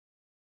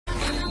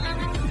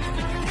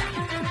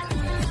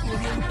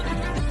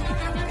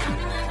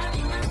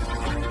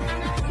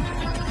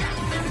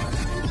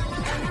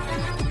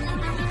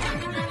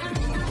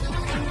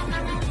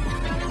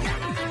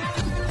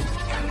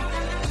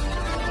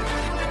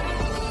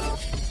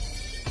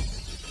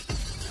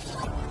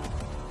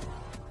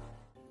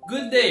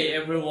Good day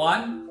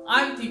everyone,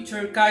 I'm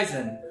Teacher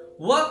Kaizen.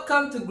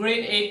 Welcome to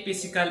Grade 8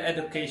 Physical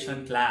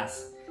Education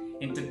class.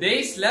 In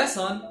today's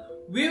lesson,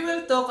 we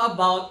will talk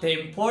about the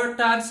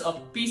importance of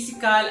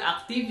physical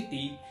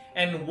activity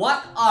and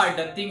what are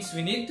the things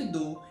we need to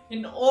do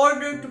in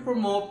order to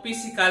promote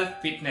physical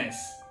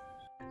fitness.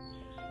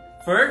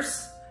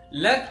 First,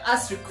 let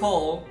us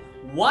recall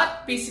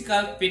what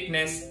physical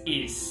fitness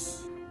is.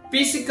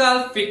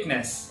 Physical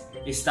fitness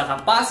is the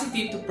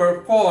capacity to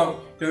perform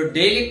your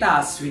daily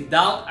tasks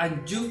without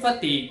undue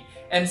fatigue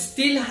and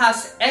still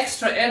has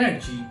extra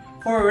energy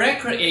for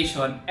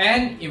recreation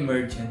and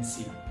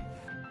emergency.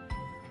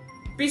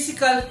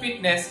 Physical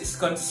fitness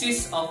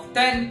consists of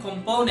 10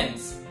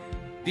 components.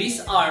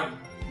 These are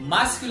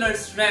muscular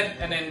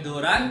strength and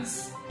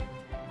endurance,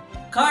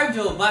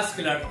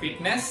 cardiovascular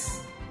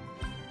fitness,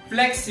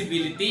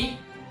 flexibility,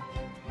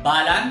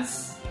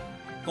 balance,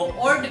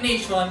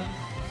 coordination,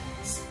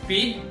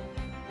 speed,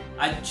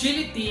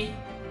 agility,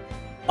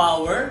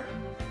 power,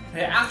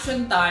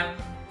 reaction time,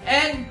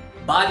 and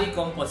body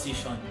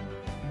composition.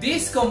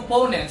 These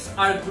components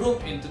are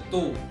grouped into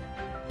two: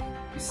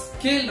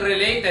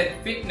 skill-related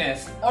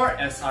fitness or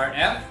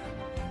SRF,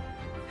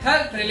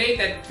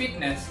 health-related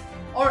fitness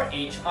or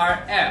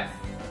HRF.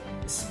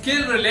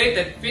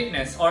 Skill-related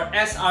fitness or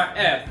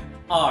SRF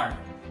are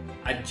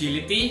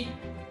agility,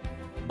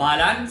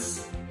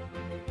 balance,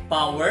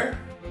 power,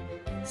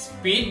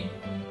 speed,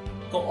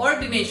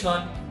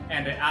 coordination,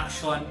 and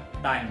reaction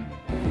time.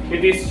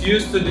 It is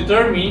used to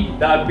determine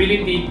the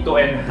ability to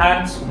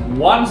enhance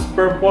one's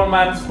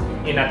performance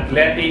in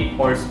athletic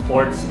or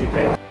sports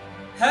events.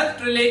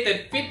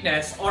 Health-related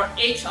fitness or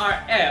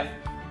HRF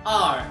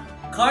are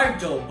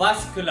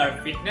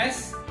cardiovascular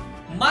fitness,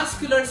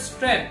 muscular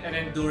strength and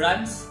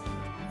endurance,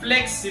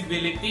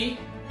 flexibility,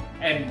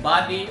 and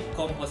body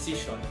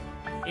composition.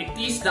 It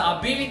is the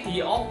ability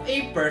of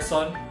a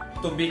person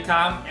to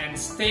become and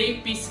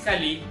stay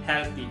physically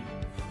healthy.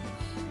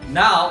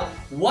 Now,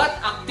 what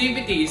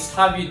activities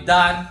have you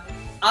done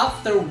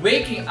after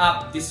waking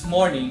up this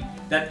morning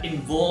that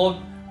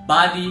involved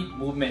body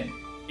movement?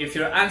 If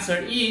your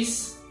answer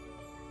is,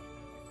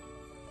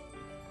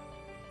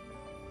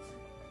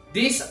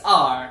 these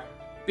are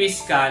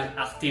physical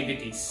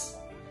activities.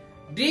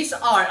 These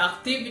are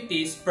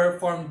activities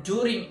performed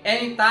during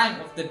any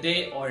time of the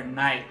day or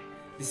night.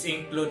 These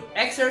include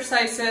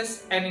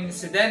exercises and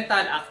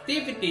incidental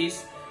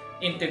activities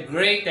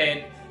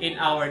integrated in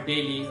our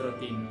daily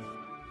routine.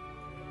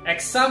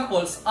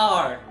 Examples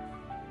are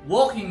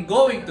walking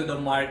going to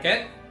the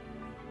market,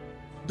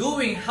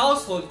 doing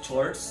household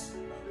chores,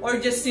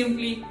 or just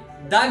simply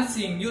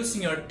dancing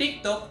using your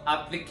TikTok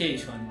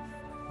application.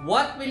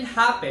 What will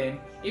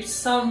happen if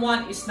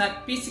someone is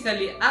not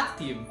physically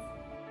active?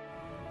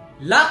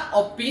 Lack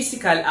of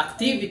physical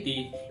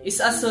activity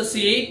is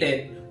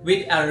associated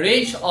with a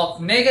range of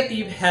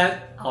negative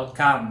health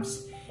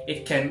outcomes.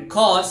 It can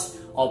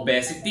cause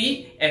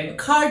obesity and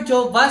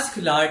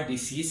cardiovascular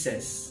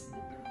diseases.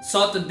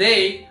 So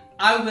today,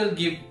 I will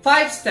give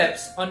 5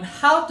 steps on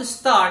how to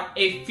start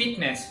a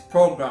fitness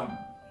program.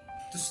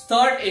 To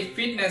start a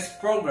fitness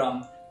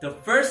program, the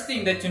first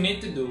thing that you need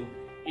to do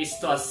is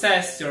to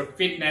assess your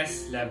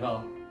fitness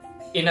level.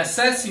 In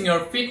assessing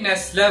your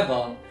fitness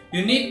level,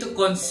 you need to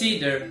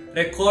consider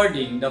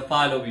recording the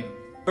following.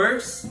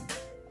 First,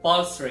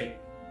 pulse rate.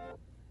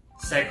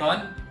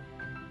 Second,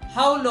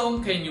 how long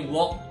can you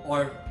walk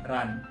or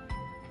run?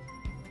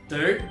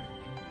 Third,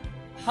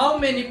 how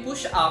many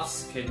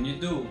push-ups can you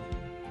do?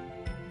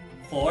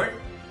 Fourth,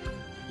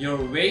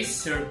 your waist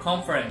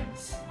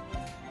circumference.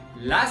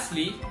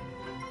 Lastly,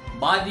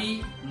 body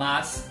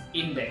mass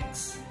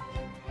index.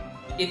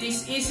 It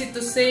is easy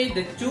to say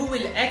that you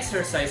will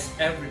exercise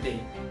every day,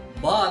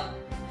 but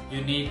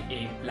you need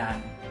a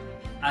plan.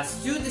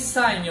 As you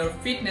design your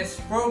fitness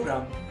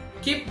program,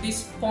 keep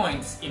these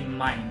points in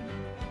mind.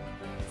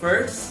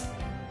 First,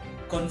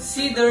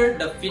 consider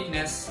the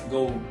fitness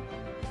goal.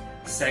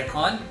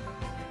 Second,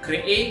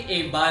 create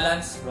a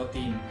balanced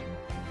routine.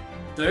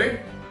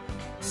 Third,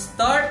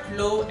 start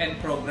low and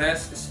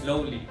progress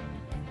slowly.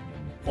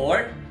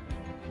 Fourth,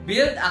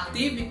 build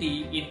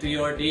activity into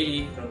your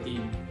daily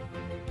routine.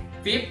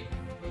 Fifth,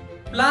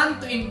 plan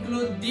to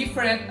include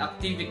different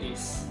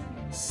activities.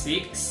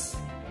 6.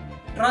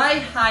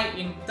 Try high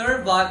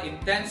interval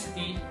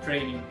intensity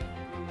training.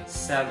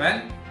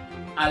 7.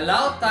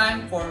 Allow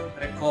time for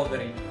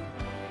recovery.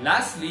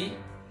 Lastly,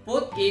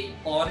 put it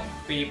on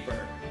paper.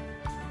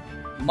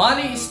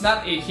 Money is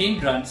not a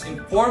hindrance in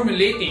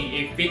formulating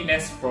a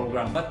fitness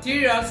program.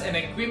 Materials and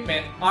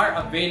equipment are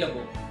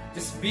available.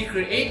 Just be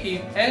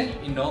creative and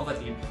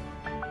innovative.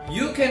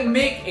 You can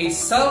make a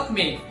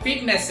self-made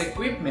fitness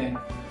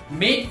equipment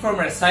made from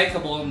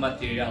recyclable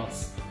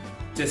materials.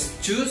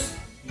 Just choose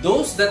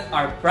those that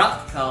are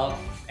practical,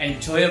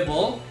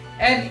 enjoyable,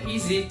 and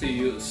easy to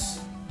use.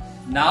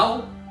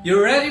 Now,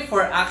 you're ready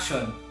for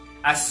action.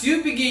 As you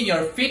begin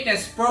your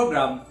fitness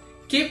program,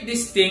 keep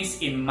these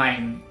things in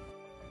mind.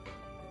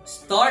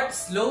 Start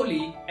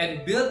slowly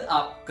and build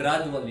up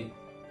gradually.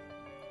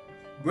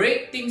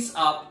 Break things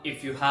up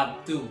if you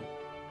have to.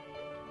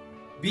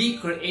 Be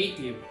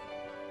creative.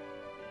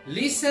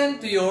 Listen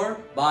to your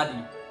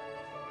body.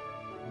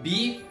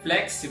 Be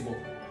flexible.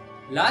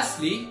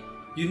 Lastly,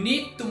 you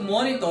need to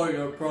monitor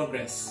your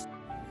progress.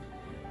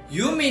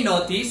 You may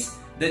notice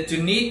that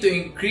you need to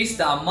increase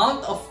the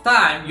amount of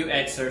time you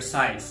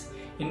exercise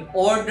in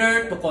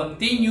order to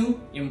continue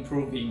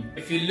improving.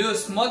 If you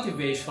lose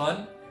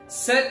motivation,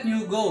 set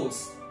new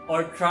goals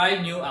or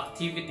try new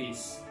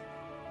activities.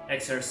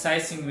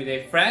 Exercising with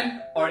a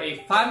friend or a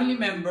family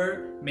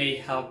member may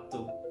help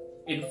too.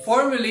 In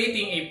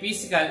formulating a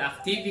physical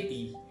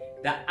activity,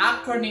 the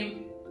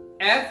acronym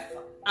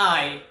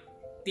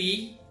FITT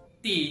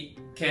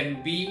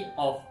can be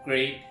of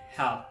great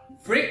help.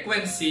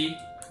 Frequency,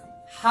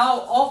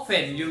 how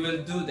often you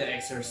will do the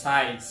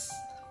exercise.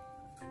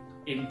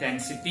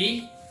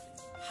 Intensity,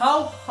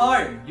 how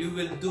hard you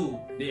will do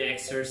the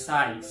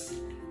exercise.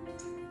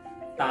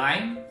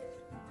 Time,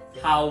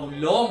 how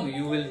long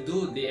you will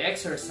do the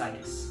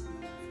exercise.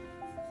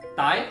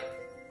 Type,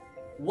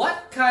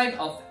 what kind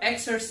of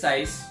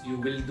exercise you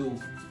will do.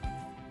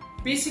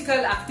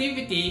 Physical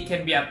activity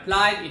can be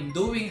applied in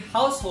doing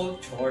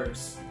household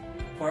chores.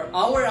 For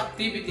our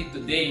activity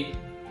today,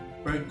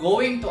 we're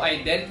going to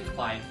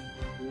identify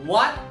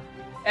what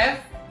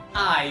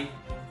FITT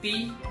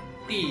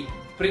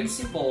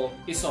principle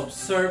is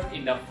observed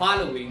in the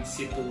following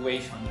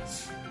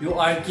situations. You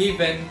are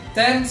given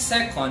 10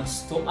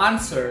 seconds to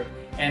answer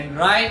and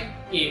write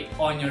it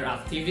on your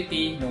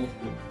activity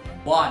notebook.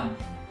 1.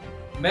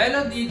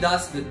 Melody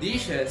does the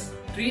dishes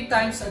 3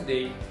 times a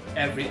day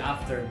every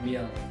after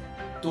meal.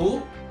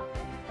 2.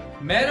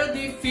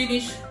 Melody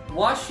finished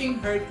washing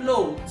her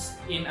clothes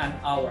in an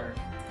hour.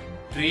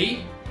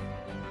 3.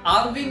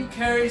 Alvin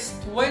carries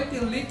 20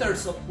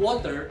 liters of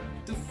water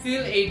to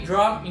fill a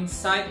drum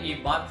inside a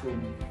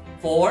bathroom.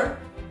 4.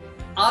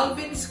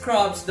 Alvin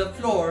scrubs the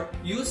floor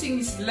using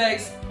his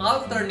legs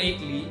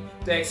alternately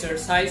to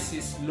exercise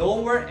his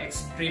lower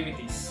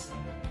extremities.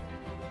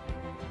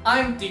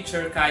 I'm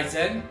Teacher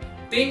Kaizen.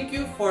 Thank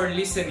you for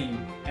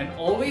listening and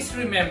always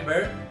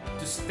remember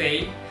to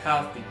stay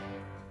healthy.